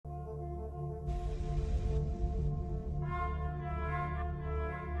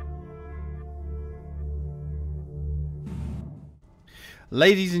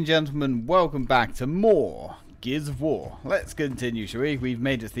Ladies and gentlemen, welcome back to more Gears of War. Let's continue, shall we? We've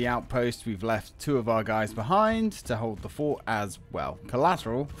made it to the outpost. We've left two of our guys behind to hold the fort as, well,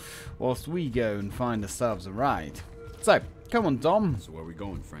 collateral, whilst we go and find ourselves a ride. So, come on, Dom. So where are we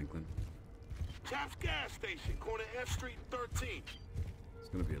going, Franklin? Chap's gas station, corner F Street and 13. There's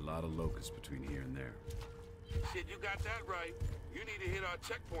gonna be a lot of locusts between here and there. Shit, you got that right. You need to hit our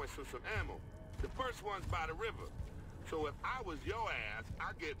checkpoints for some ammo. The first one's by the river. So if I was your ass,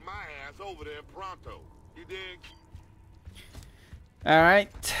 I'd get my ass over there pronto. You dig?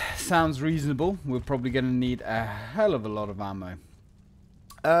 Alright, sounds reasonable. We're probably going to need a hell of a lot of ammo.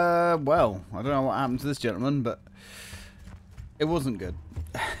 Well, I don't know what happened to this gentleman, but it wasn't good.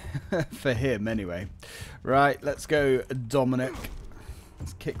 For him, anyway. Right, let's go, Dominic.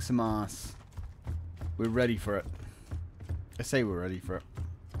 Let's kick some ass. We're ready for it. I say we're ready for it.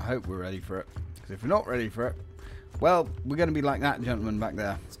 I hope we're ready for it. Because if we're not ready for it, well, we're going to be like that gentleman back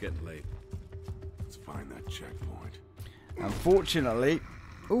there. It's getting late. Let's find that checkpoint. Unfortunately...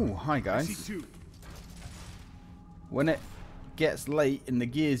 Oh, hi guys. When it gets late in the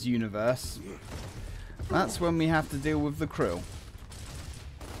Gears universe, that's when we have to deal with the krill.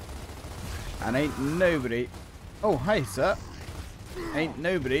 And ain't nobody... Oh, hi, sir. Ain't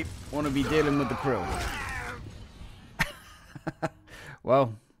nobody want to be dealing with the krill.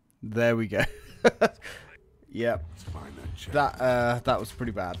 Well, there we go. Yep. That was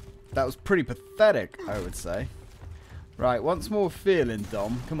pretty bad. That was pretty pathetic, I would say. Right, once more feeling,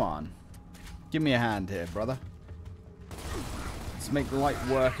 Dom. Come on. Give me a hand here, brother. Let's make light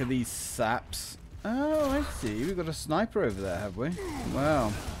work of these saps. Oh, I see. We've got a sniper over there, have we?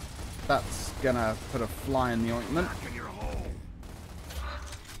 Well, that's gonna put a fly in the ointment.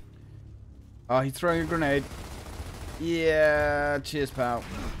 Oh, he's throwing a grenade. Yeah, cheers, pal.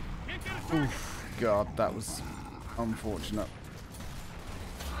 Oof. God, that was unfortunate.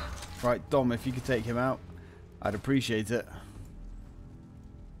 Right, Dom, if you could take him out, I'd appreciate it.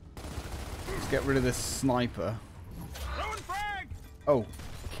 Let's get rid of this sniper. Oh,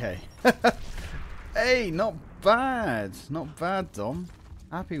 okay. Hey, not bad. Not bad, Dom.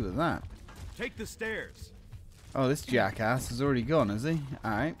 Happy with that. Take the stairs. Oh, this jackass has already gone, has he?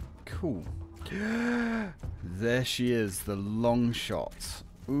 Alright, cool. There she is, the long shot.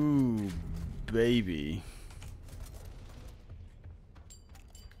 Ooh, baby.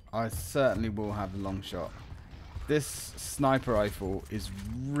 I certainly will have a long shot. This sniper rifle is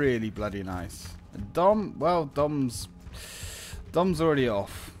really bloody nice. And Dom, well, Dom's already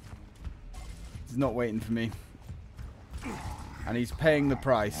off. He's not waiting for me. And he's paying the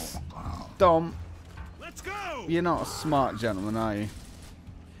price. Dom, let's go. You're not a smart gentleman, are you?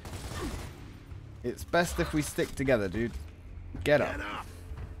 It's best if we stick together, dude. Get up.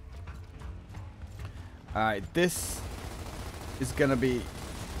 Alright, this is gonna be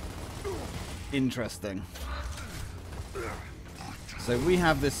interesting. So we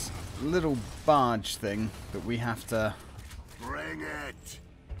have this little barge thing that we have to Bring it.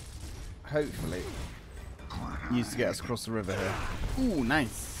 hopefully use to get us across the river here. Ooh,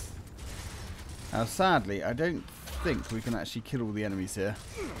 nice. Now sadly, I don't think we can actually kill all the enemies here.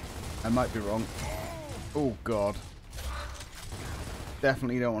 I might be wrong. Oh god.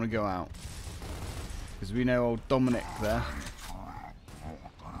 Definitely don't want to go out. Because we know old Dominic there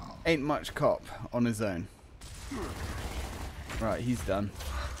ain't much cop on his own. Right, he's done.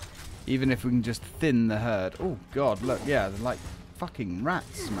 Even if we can just thin the herd. Oh god, look, yeah, they're like fucking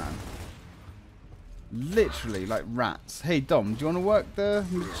rats, man. Literally like rats. Hey Dom, do you want to work the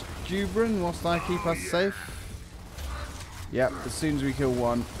Jubrin whilst I keep us safe? Yep, as soon as we kill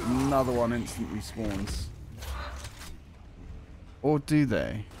one, another one instantly spawns. Or do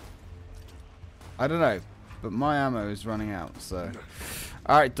they? I don't know, but my ammo is running out, so...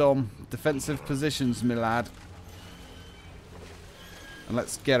 Alright, Dom, defensive positions, my lad. And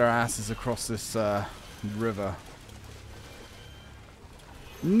let's get our asses across this river.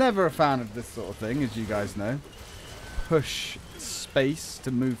 Never a fan of this sort of thing, as you guys know. Push space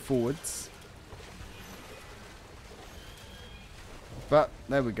to move forwards. But,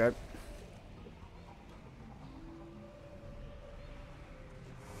 there we go.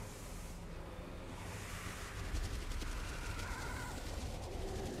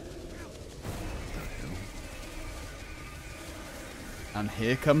 And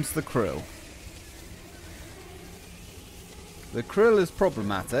here comes the krill. The krill is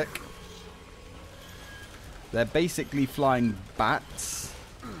problematic. They're basically flying bats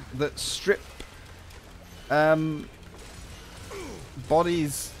that strip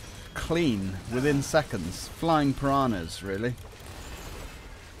bodies clean within seconds. Flying piranhas, really.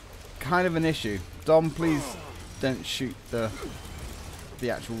 Kind of an issue. Dom, please don't shoot the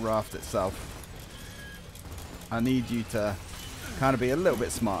the actual raft itself. I need you to kind of be a little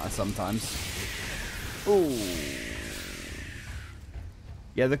bit smarter sometimes. Ooh.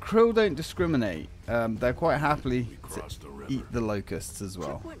 Yeah, the krill don't discriminate. They're quite happily to eat the locusts as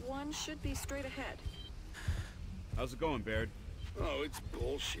well. Checkpoint 1 should be straight ahead. How's it going, Baird? Oh, it's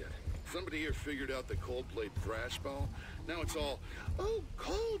bullshit. Somebody here figured out the cold-played thrash ball. Now it's all, oh,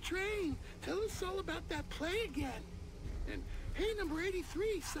 Coltrane, tell us all about that play again. And, hey, number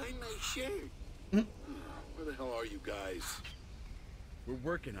 83, sign my shirt. Where the hell are you guys? We're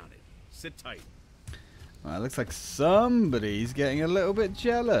working on it. Sit tight. Well, it looks like somebody's getting a little bit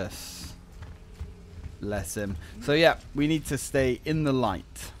jealous. Bless him. So yeah, we need to stay in the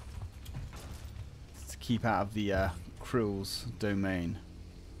light to keep out of the krill's domain.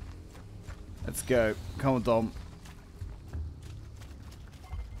 Let's go. Come on, Dom.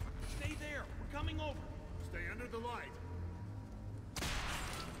 Stay there. We're coming over. Stay under the light.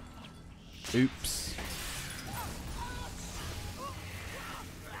 Oops.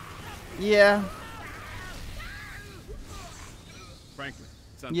 Yeah. Franklin,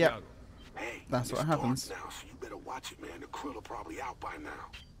 Santiago. Hey, That's it's what happens. dark now, so you better watch it, man. The krill are probably out by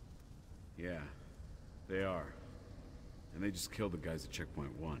now. Yeah, they are. And they just killed the guys at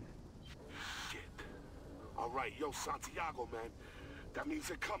checkpoint 1. Shit. All right, yo, Santiago, man. That means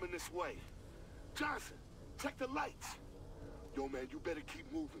they're coming this way. Johnson, check the lights. Yo, man, you better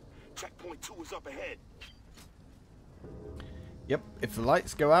keep moving. Checkpoint 2 is up ahead. Yep, if the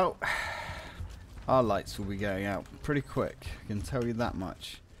lights go out, our lights will be going out pretty quick. I can tell you that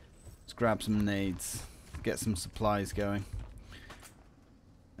much. Let's grab some nades, get some supplies going.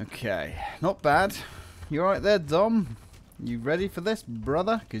 Okay, not bad. You alright there, Dom? You ready for this,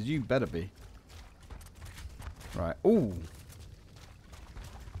 brother? Because you better be. Right, ooh.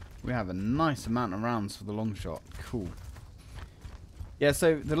 We have a nice amount of rounds for the long shot. Cool. Yeah,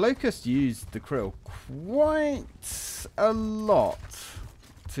 so the Locust used the krill quite a lot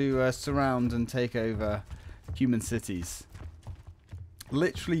to surround and take over human cities.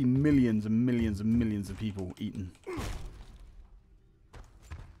 Literally millions and millions and millions of people eaten.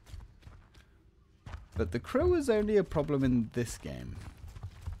 But the krill is only a problem in this game.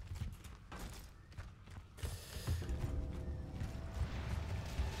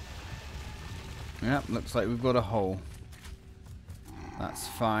 Yep, looks like we've got a hole. That's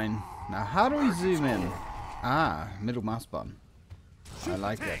fine. Now, how do we zoom in? Ah, middle mouse button. I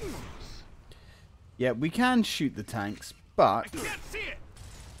like it. Yeah, we can shoot the tanks, but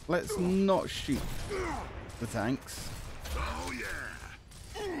let's not shoot the tanks. Oh,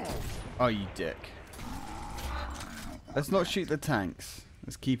 yeah. Oh, you dick. Let's not shoot the tanks.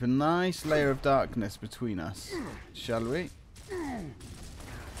 Let's keep a nice layer of darkness between us, shall we?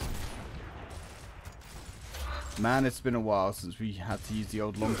 Man, it's been a while since we had to use the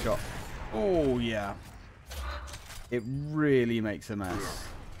old long shot. Oh, yeah. It really makes a mess.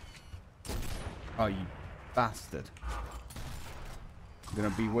 Oh, you bastard. I'm going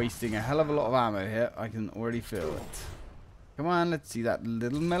to be wasting a hell of a lot of ammo here. I can already feel it. Come on, let's see that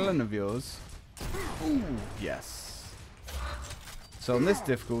little melon of yours. Ooh, yes. So on this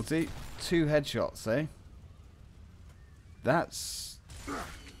difficulty, 2 headshots, eh? That's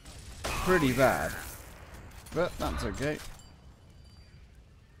pretty bad. But that's okay.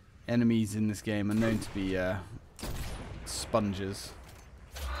 Enemies in this game are known to be sponges.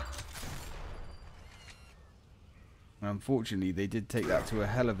 And unfortunately, they did take that to a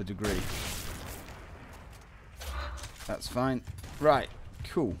hell of a degree. That's fine. Right,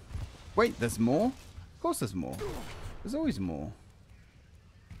 cool. Wait, there's more? Of course there's more. There's always more.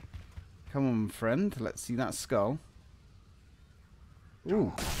 Come on, friend. Let's see that skull.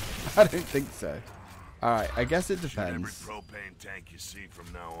 Ooh, I don't think so. Alright, I guess it depends. Shoot every propane tank you see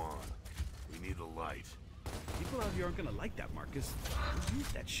from now on. We need a light. People out here aren't gonna like that, Marcus. Who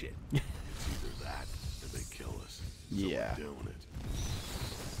used that shit? It's either that or they kill us. So Yeah. we're doing it.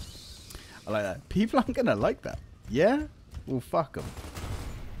 I like that. People aren't going to like that. Yeah? Well, fuck them.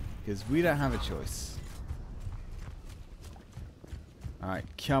 Because we don't have a choice. Alright,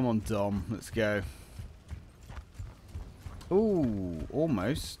 come on, Dom. Let's go. Ooh,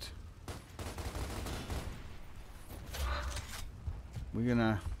 almost. We're going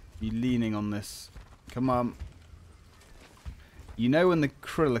to be leaning on this. Come on. You know when the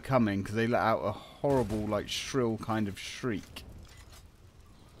krill are coming because they let out a horrible, like, shrill kind of shriek.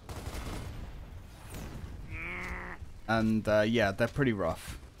 And, yeah, they're pretty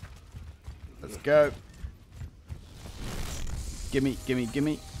rough. Let's go. Gimme, gimme,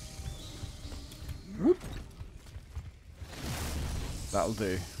 gimme. Whoop. That'll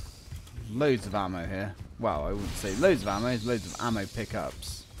do. Loads of ammo here. well, I wouldn't say loads of ammo, loads of ammo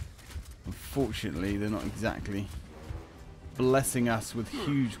pickups. Unfortunately, they're not exactly blessing us with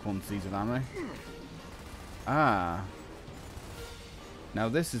huge quantities of ammo. Ah. Now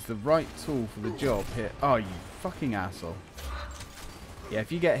this is the right tool for the job here. Oh, you fucking asshole. Yeah,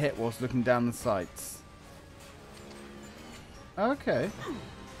 if you get hit whilst looking down the sights. Okay.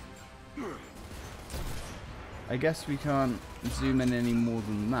 I guess we can't zoom in any more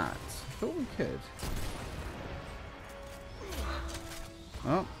than that. I thought we could.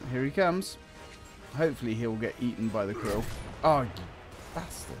 Oh, here he comes. Hopefully he'll get eaten by the krill. Oh, you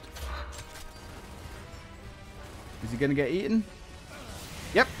bastard. Is he going to get eaten?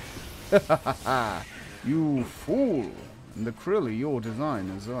 Yep. You fool. And the krill are your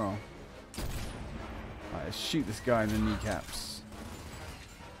design as well. Right, let's shoot this guy in the kneecaps.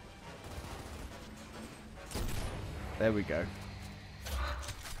 There we go.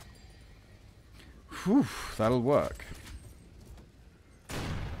 Whew, that'll work.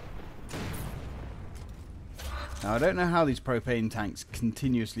 Now I don't know how these propane tanks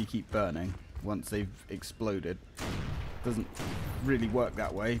continuously keep burning once they've exploded. Doesn't really work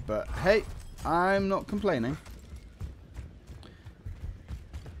that way, but hey, I'm not complaining.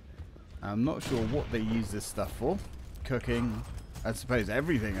 I'm not sure what they use this stuff for. Cooking, I suppose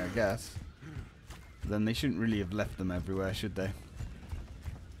everything, I guess. Then they shouldn't really have left them everywhere, should they?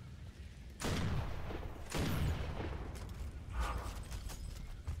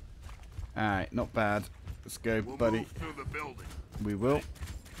 Alright, not bad. Let's go, buddy. Move through the building. We will.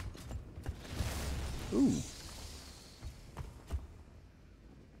 Ooh.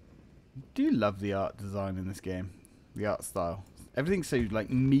 Do you love the art design in this game? The art style. Everything's so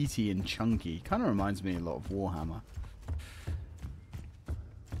like meaty and chunky. Kind of reminds me a lot of Warhammer.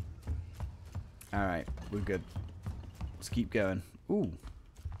 Alright, we're good. Let's keep going. Ooh.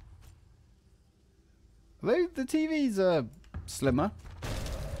 Although the TVs are slimmer.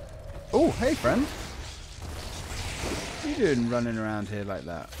 Oh, hey friend. What are you doing running around here like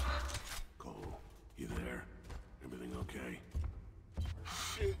that? Cole, you there? Everything okay?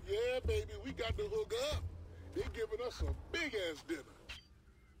 Shit, yeah, baby. We got to hook up. They're giving us a big-ass dinner.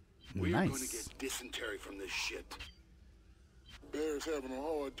 We're Nice. going to get dysentery from this shit. Bear's having a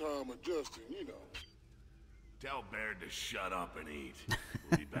hard time adjusting, you know. Tell Bear to shut up and eat.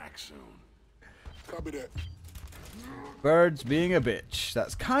 We'll be back soon. Copy that. Bird's being a bitch.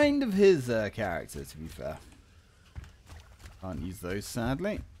 That's kind of his character, to be fair. Can't use those,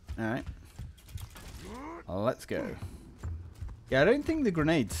 sadly. Alright. Let's go. Yeah, I don't think the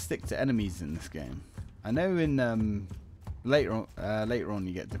grenades stick to enemies in this game. I know in later on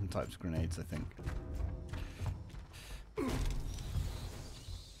you get different types of grenades, I think.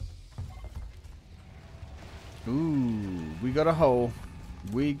 Ooh, we got a hole.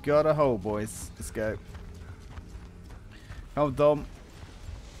 We got a hole, boys. Let's go. Oh, Dom.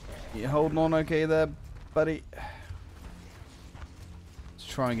 You holding on okay there, buddy? Let's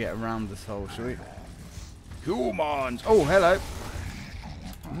try and get around this hole, shall we? Humans! Oh, hello.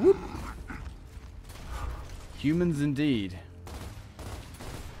 Whoop. Humans indeed.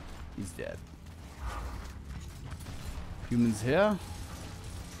 He's dead. Humans here.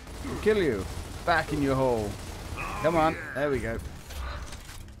 We'll kill you. Back in your hole. Come on. There we go.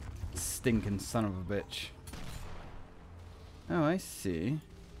 Stinking son of a bitch. Oh, I see.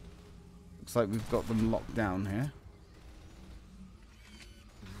 Looks like we've got them locked down here.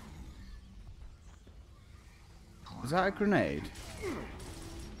 Was that a grenade?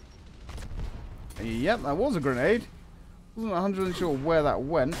 Yep, that was a grenade. Wasn't 100% sure where that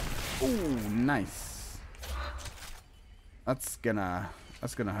went. Ooh, nice. That's gonna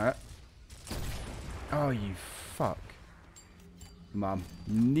hurt. Oh, you fuck. Mum,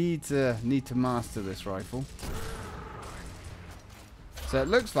 need to master this rifle. So it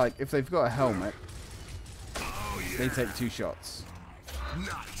looks like if they've got a helmet, they take 2 shots.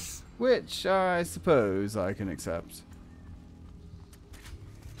 Nice. Which I suppose I can accept.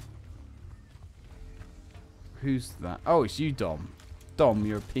 Who's that? Oh, it's you, Dom. Dom,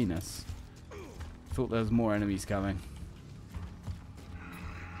 you're a penis. Thought there was more enemies coming.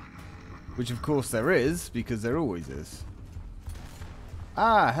 Which of course there is, because there always is.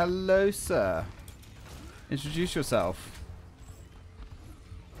 Ah, hello, sir. Introduce yourself.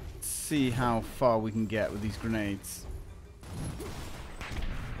 Let's see how far we can get with these grenades.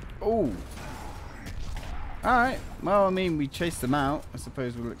 Oh. Alright. Well, I mean, we chased them out. I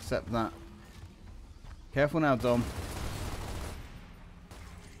suppose we'll accept that. Careful now, Dom.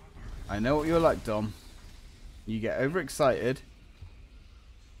 I know what you're like, Dom. You get overexcited.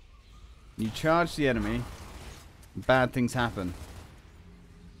 You charge the enemy. Bad things happen.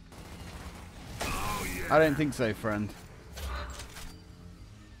 Oh, yeah. I don't think so, friend.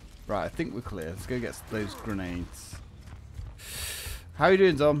 Right, I think we're clear. Let's go get those grenades. How you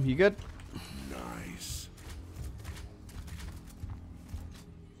doing, Dom? You good? Nice.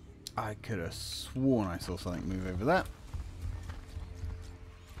 I could have sworn I saw something move over there.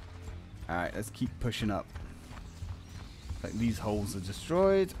 Alright, let's keep pushing up. Like these holes are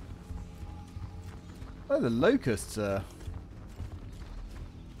destroyed. Oh, the locusts are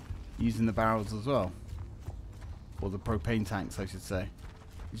using the barrels as well. Or the propane tanks, I should say.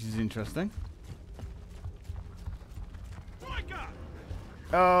 Which is interesting.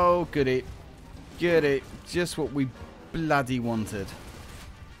 Oh, goody. Goody. Just what we bloody wanted.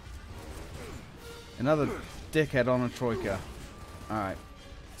 Another dickhead on a troika. Alright.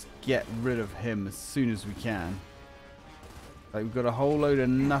 Let's get rid of him as soon as we can. Like, we've got a whole load of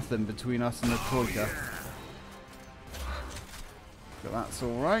nothing between us and the troika. But that's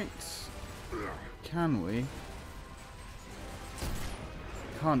alright. Can we?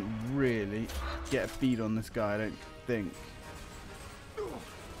 Can't really get a beat on this guy, I don't think.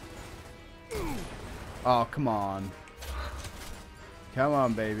 Oh, come on. Come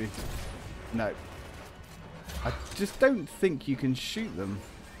on, baby. No. I just don't think you can shoot them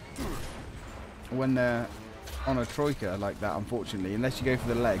when they're on a troika like that, unfortunately, unless you go for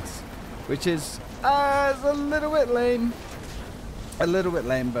the legs, which is it's a little bit lame. A little bit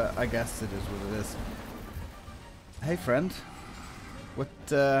lame, but I guess it is what it is. Hey, friend.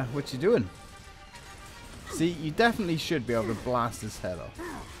 What you doing? See, you definitely should be able to blast his head off.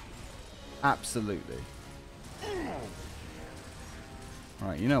 Absolutely.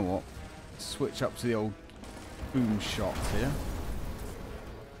 Right, you know what? Switch up to the old boom shots here.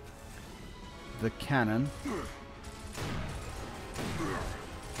 The cannon.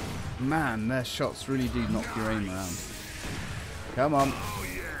 Man, their shots really do knock your aim around. Come on.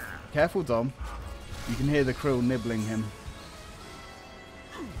 Careful, Dom. You can hear the krill nibbling him.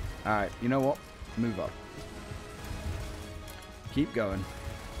 Alright, you know what? Move up. Keep going.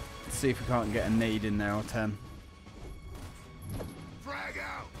 Let's see if we can't get a nade in there or 10. Frag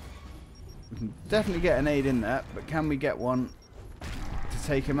out. We can definitely get a nade in there, but can we get one to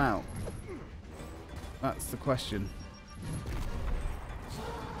take him out? That's the question.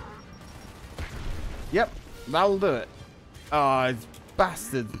 Yep, that'll do it. Oh, it's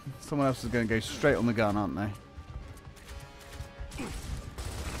bastard. Someone else is going to go straight on the gun, aren't they?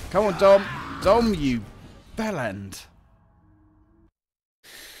 Come on, Dom. Dom, you bellend.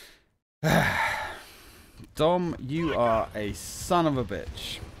 Dom, you are a son of a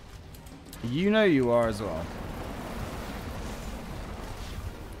bitch. You know you are as well.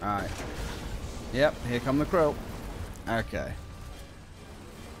 Alright. Yep, here come the krill. Okay.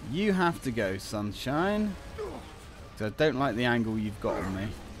 You have to go, sunshine. So I don't like the angle you've got on me.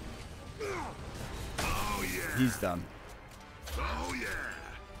 Oh yeah. He's done. Oh yeah.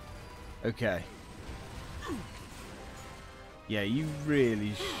 Okay. Yeah, you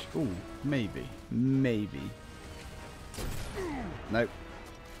really ooh, maybe. Maybe. Nope.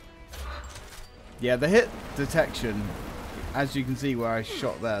 Yeah, the hit detection, as you can see where I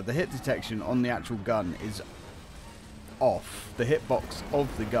shot there, the hit detection on the actual gun is off. The hitbox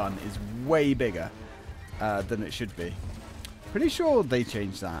of the gun is way bigger than it should be. Pretty sure they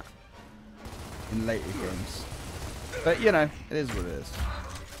changed that in later games. But, you know, it is what it is.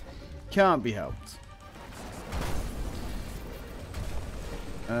 Can't be helped.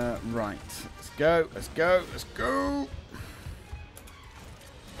 Right. Let's go. Let's go. Let's go.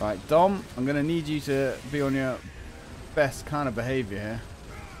 Right, Dom, I'm going to need you to be on your best kind of behavior here.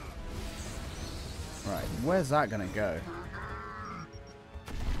 Right, where's that going to go?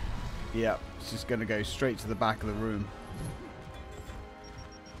 Yep, it's just going to go straight to the back of the room.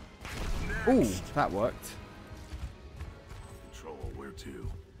 Ooh, that worked. Control, where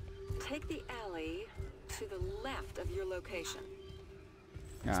to? Take the alley to the left of your location.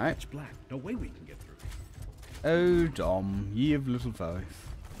 Alright. Pitch black. No way we can get through. Oh, Dom, ye of little faith.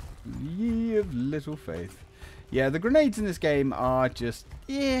 Ye of little faith. Yeah, the grenades in this game are just,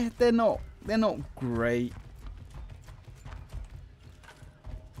 yeah, they're not great.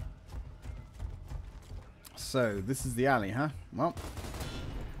 So, this is the alley, huh? Well,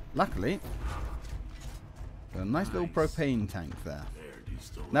 luckily, got a nice little propane tank there.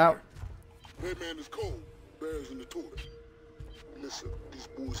 Now, That man is cold. Bears in the toilet. Listen, these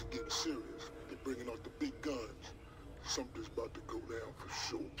boys are getting serious. They're bringing out the big guns. Something's about to go down for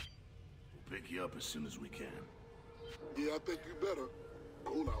sure. We'll pick you up as soon as we can. Yeah, I think you better.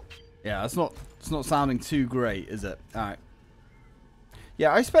 Roll out. yeah, it's not sounding too great, is it? All right.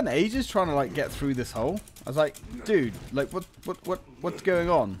 Yeah, I spent ages trying to like get through this hole. I was like, dude, like what's going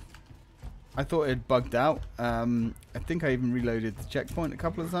on? I thought it had bugged out. I think I even reloaded the checkpoint a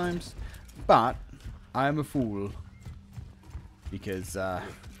couple of times. But I am a fool. Because,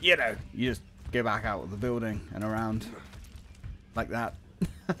 you know, you just go back out of the building and around. Like that.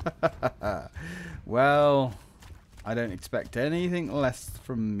 Well, I don't expect anything less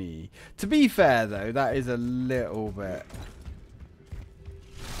from me. To be fair, though, that is a little bit,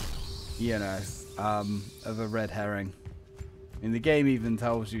 you know, of a red herring. I mean, the game even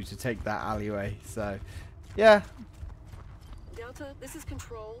tells you to take that alleyway, so, yeah. Delta, this is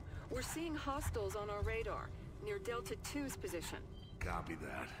Control. We're seeing hostiles on our radar, near Delta 2's position. Copy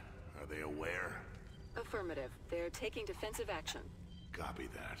that. Are they aware? Affirmative. They're taking defensive action. Copy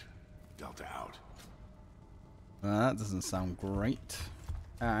that. Delta out. That doesn't sound great.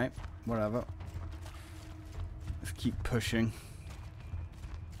 Alright, whatever. Let's keep pushing.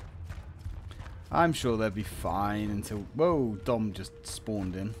 I'm sure they'll be fine until... Whoa, Dom just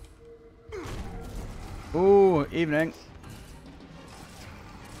spawned in. Ooh, evening.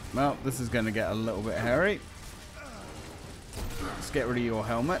 Well, this is going to get a little bit hairy. Let's get rid of your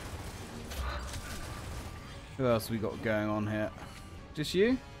helmet. Who else we got going on here? Just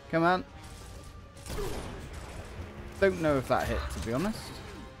you? Come on. Don't know if that hit, to be honest.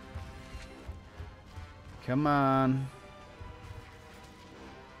 Come on.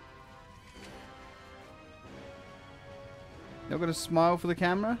 Not gonna smile for the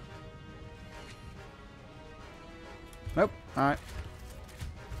camera? Nope. Alright.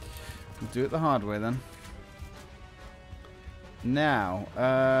 We'll do it the hard way then. Now,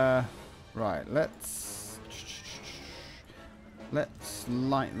 right, let's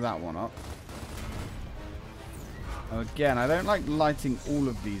light that one up. Again, I don't like lighting all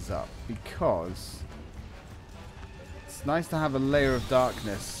of these up because it's nice to have a layer of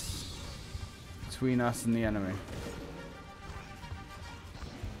darkness between us and the enemy.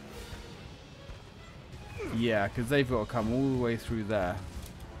 Yeah, because they've got to come all the way through there.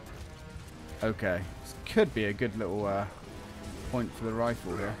 Okay, this could be a good little point for the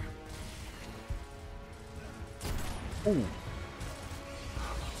rifle here. Ooh.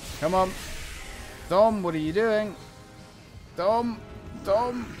 Come on. Dom, what are you doing? Dom.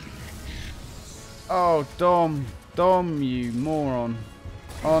 Dom. Oh, Dom. Dom, you moron.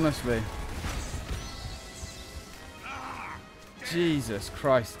 Honestly. Jesus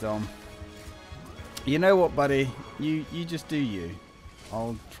Christ, Dom. You know what, buddy? You just do you.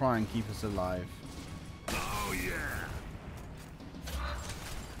 I'll try and keep us alive. Oh, yeah.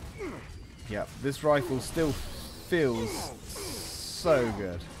 Yep, this rifle still feels so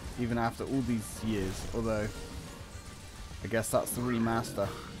good, even after all these years. Although, I guess that's the remaster.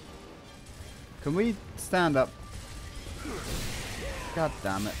 Can we stand up? God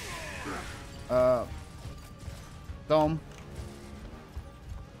damn it. Dom.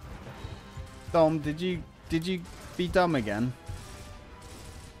 Dom, did you be dumb again?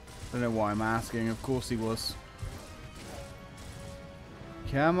 I don't know why I'm asking. Of course he was.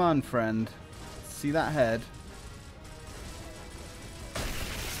 Come on, friend. See that head?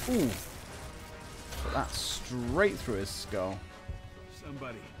 Ooh. Put that straight through his skull.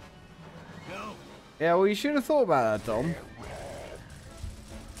 Somebody. Go. Yeah, well, you should have thought about that, Dom.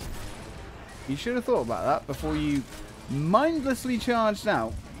 You should have thought about that before you mindlessly charged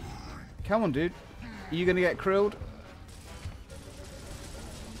out. Come on, dude. Are you going to get krilled?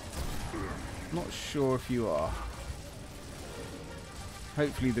 Not sure if you are.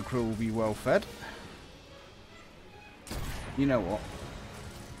 Hopefully the krill will be well fed. You know what?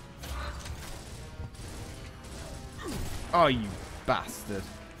 Oh, you bastard.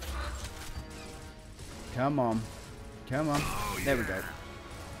 Come on. Come on. There we go.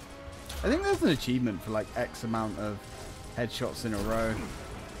 I think there's an achievement for like X amount of headshots in a row.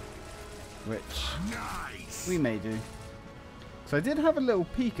 Which we may do. So I did have a little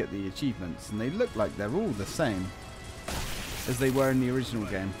peek at the achievements and they look like they're all the same as they were in the original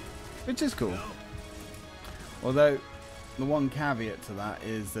game. Which is cool. Although, the one caveat to that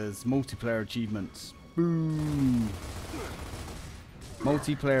is there's multiplayer achievements. Boom!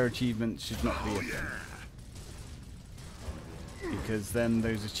 Multiplayer achievements should not be a thing. Because then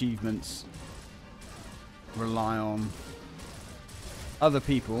those achievements rely on other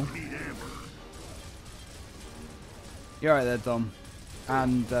people. You're right there, Dom.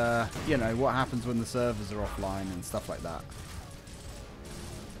 And, you know, what happens when the servers are offline and stuff like that.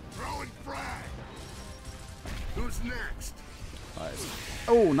 Throwing frag. Who's next? Right.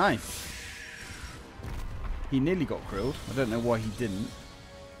 Oh, nice. He nearly got grilled. I don't know why he didn't.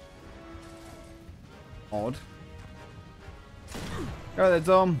 Odd. Go there,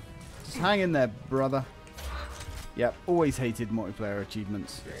 Dom. Just hang in there, brother. Yep, always hated multiplayer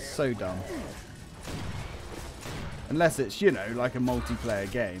achievements. So dumb. Unless it's, you know, like a multiplayer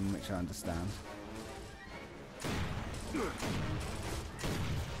game, which I understand.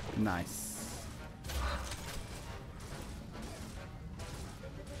 Nice.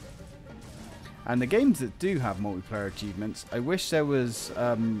 And the games that do have multiplayer achievements, I wish there was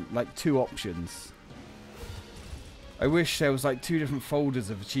like 2 options. I wish there was like 2 different folders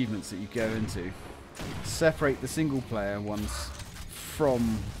of achievements that you go into. Separate the single player ones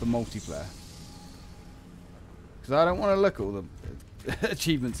from the multiplayer. Because I don't want to look at all the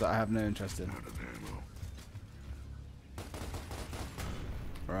achievements that I have no interest in.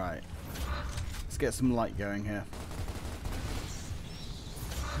 Right. Let's get some light going here.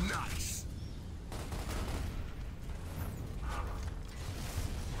 Nice.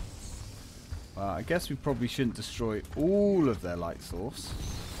 I guess we probably shouldn't destroy all of their light source.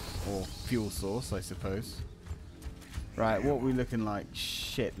 Or fuel source, I suppose. Right, what are we looking like?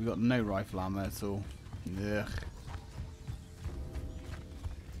 Shit, we got no rifle ammo at all. Ugh.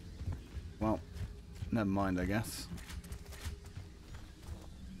 Well, never mind, I guess.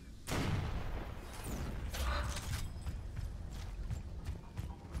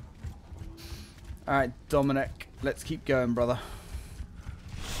 Alright, Dominic, let's keep going, brother.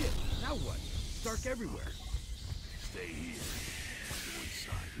 Shit, now what? It's dark everywhere. Stay here. Go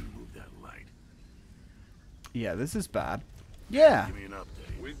inside and move that light. Yeah, this is bad. Yeah. Give me an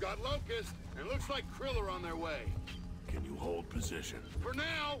update. We've got Locust, and looks like Krill are on their way. Can you hold position? For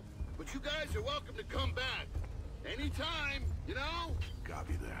now, but you guys are welcome to come back. Anytime, you know?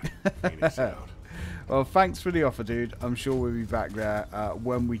 Copy that. Phoenix out. Well, thanks for the offer, dude. I'm sure we'll be back there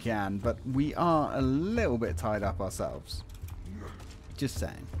when we can, but we are a little bit tied up ourselves. Just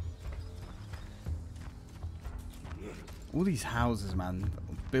saying. All these houses, man,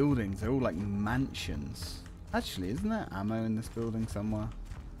 buildings, they're all like mansions. Actually, isn't there ammo in this building somewhere?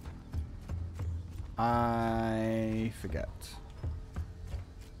 I forget.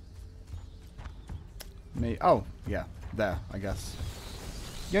 Me? Oh, yeah, there, I guess.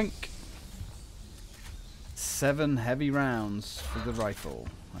 Yoink. 7 heavy rounds for the rifle.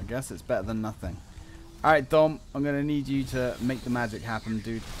 I guess it's better than nothing. Alright, Dom, I'm going to need you to make the magic happen,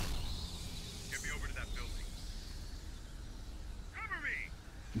 dude. Get me over to that building. Cover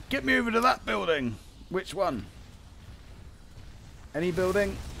me! Get me over to that building! Which one? Any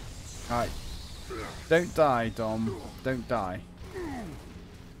building? Alright. Don't die, Dom. Don't die.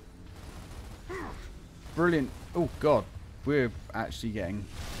 Brilliant. Oh, God. We're actually getting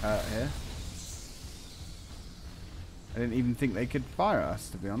hurt here. I didn't even think they could fire us,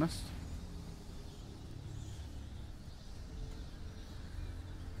 to be honest.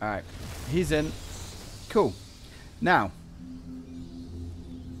 Alright. He's in. Cool. Now.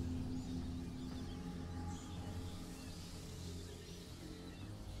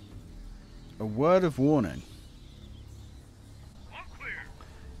 A word of warning. All clear.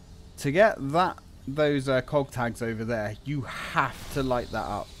 To get those cog tags over there, you have to light that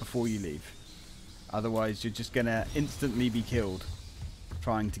up before you leave. Otherwise, you're just going to instantly be killed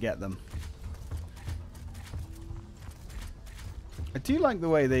trying to get them. I do like the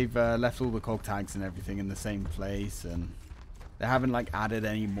way they've left all the cog tags and everything in the same place, and they haven't like added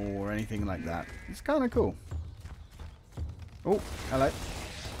any more or anything like that. It's kind of cool. Oh, hello.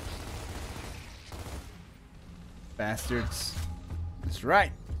 Bastards. That's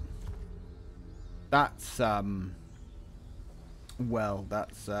right. That's, well,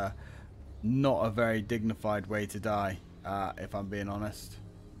 that's not a very dignified way to die, if I'm being honest.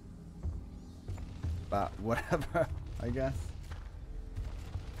 But whatever, I guess.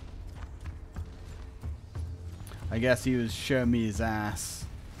 I guess he was showing me his ass.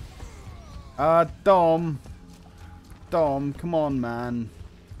 Dom. Dom, come on, man.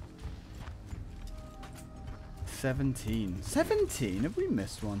 17. 17? Have we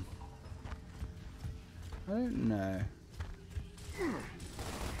missed one? I don't know.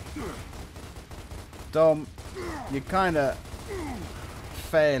 Dom, you're kind of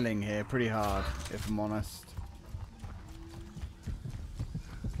failing here pretty hard, if I'm honest.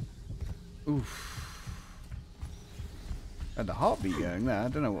 Oof. Had a heartbeat going there. I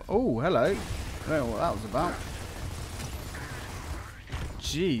don't know what. Oh, hello. I don't know what that was about.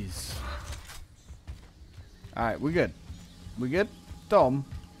 Jeez. Alright, we're good. We good? Dom,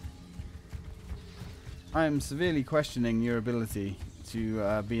 I am severely questioning your ability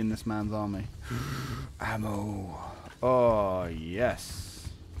to be in this man's army. Ammo. Oh, yes.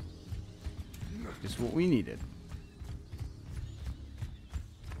 Just what we needed.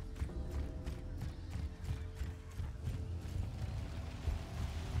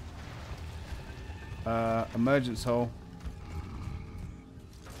 Emergency hole.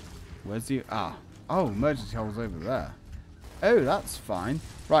 Where's the... Ah. Oh, emergency hole's over there. Oh, that's fine.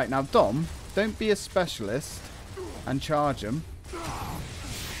 Right, now, Dom, don't be a specialist and charge them.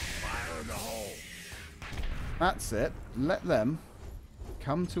 That's it. Let them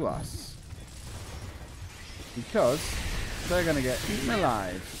come to us. Because they're going to get eaten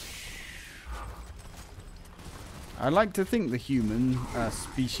alive. I like to think the human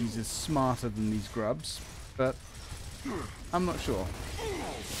species is smarter than these grubs, but I'm not sure.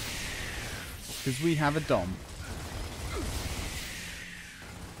 Because we have a Dom.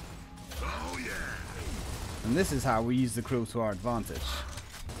 And this is how we use the krill to our advantage.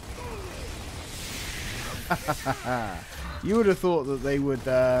 You would have thought that they would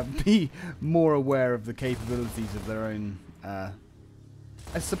be more aware of the capabilities of their own, I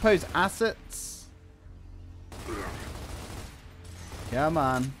suppose, assets. Come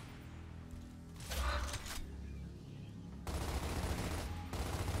on.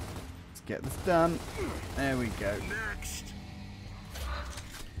 Let's get this done. There we go. Next.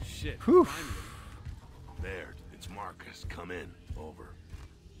 Shit. Whew. Baird, it's Marcus. Come in. Over.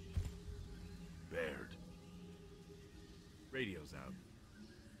 Baird. Radio's out.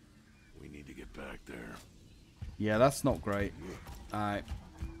 We need to get back there. Yeah, that's not great. Alright.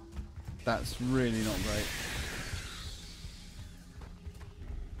 That's really not great.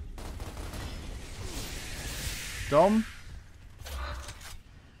 Dom?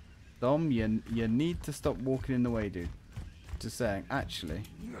 Dom, you need to stop walking in the way, dude. Just saying. Actually.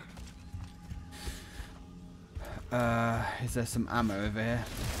 Is there some ammo over here?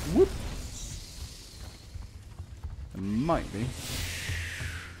 Whoop! There might be.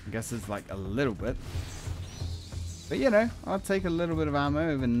 I guess there's like a little bit. But you know, I'll take a little bit of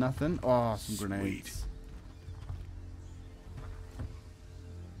ammo over nothing. Oh, some grenades.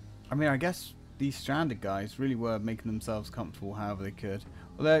 I mean, I guess these stranded guys really were making themselves comfortable however they could.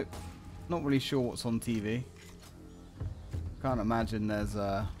 Although, not really sure what's on TV. Can't imagine there's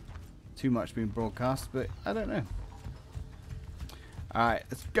too much being broadcast, but I don't know. Alright,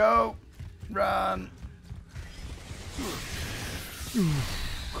 let's go! Run!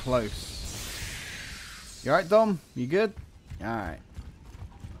 Close. You alright, Dom? You good? Alright.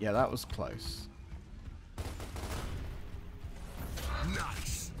 Yeah, that was close.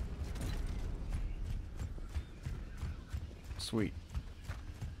 Nice. Sweet.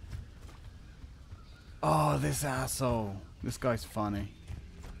 Oh, this asshole. This guy's funny.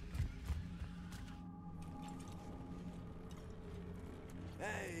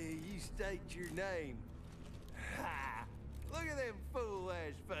 Hey, you state your name. Ha! Look at them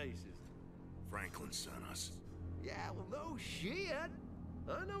fool-ass faces. Franklin sent us. Yeah, well, no shit.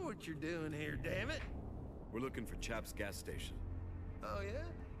 I know what you're doing here, damn it. We're looking for Chap's gas station. Oh, yeah?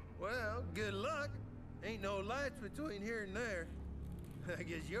 Well, good luck. Ain't no lights between here and there. I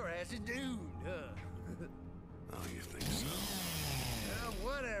guess your ass is doomed, huh? Oh, you think so?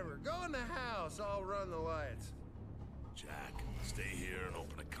 Well, whatever. Go in the house. I'll run the lights. Jack, stay here and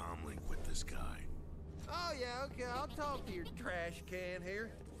open a comm link with this guy. Oh, yeah, okay. I'll talk to your trash can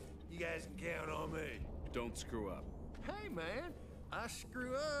here. You guys can count on me. Don't screw up. Hey, man. I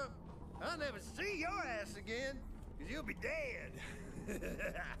screw up, I'll never see your ass again, because you'll be dead.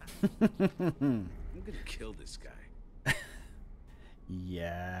 I'm gonna kill this guy.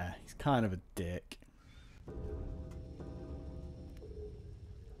 Yeah, he's kind of a dick.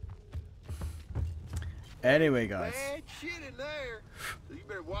 Anyway, guys. Bad shit in there. So you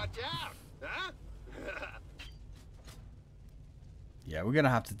better watch out, huh? Yeah, we're going to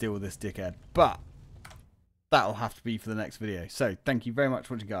have to deal with this dickhead. But that'll have to be for the next video. So, thank you very much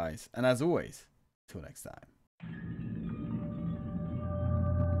for watching, guys. And as always, till next time.